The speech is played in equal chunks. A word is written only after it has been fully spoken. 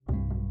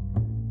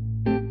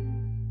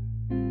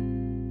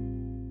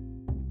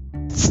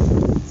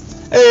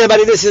Hey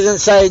everybody, this is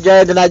Insane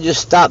James, and I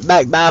just stopped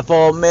back by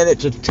for a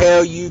minute to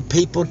tell you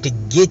people to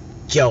get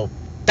your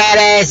fat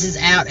asses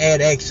out and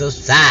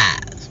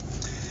exercise.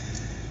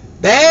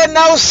 There ain't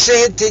no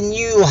sense in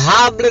you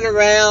hobbling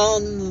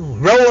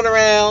around, rolling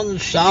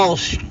around, all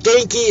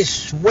stinky,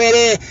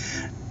 sweaty,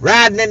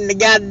 riding in the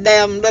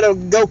goddamn little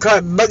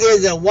go-kart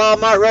buggies at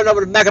Walmart, running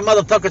over the back of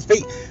motherfuckers'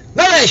 feet.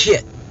 None of that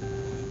shit.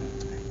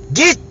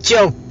 Get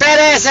your fat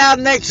ass out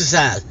and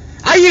exercise.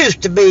 I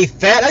used to be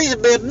fat. I used to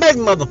be a big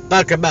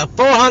motherfucker, about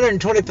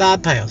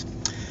 425 pounds.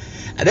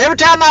 And every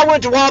time I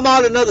went to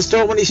Walmart or another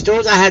store, one of these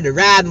stores, I had to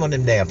ride in one of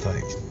them damn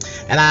things.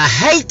 And I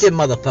hate them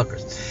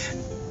motherfuckers.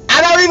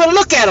 I don't even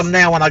look at them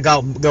now when I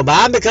go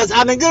by them because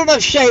I'm in good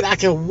enough shape I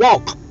can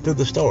walk through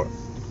the store.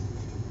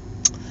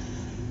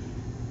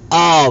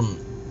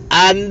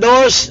 I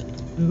endorse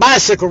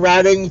bicycle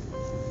riding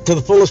to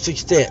the fullest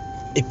extent.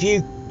 If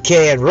you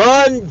can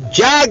run,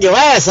 jog your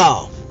ass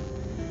off.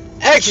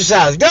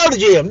 Exercise, go to the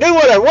gym, do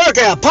whatever, work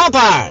out, pump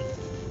iron.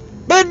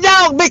 But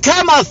don't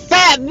become a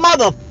fat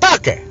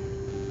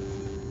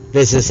motherfucker.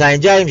 This is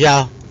St. James,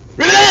 y'all.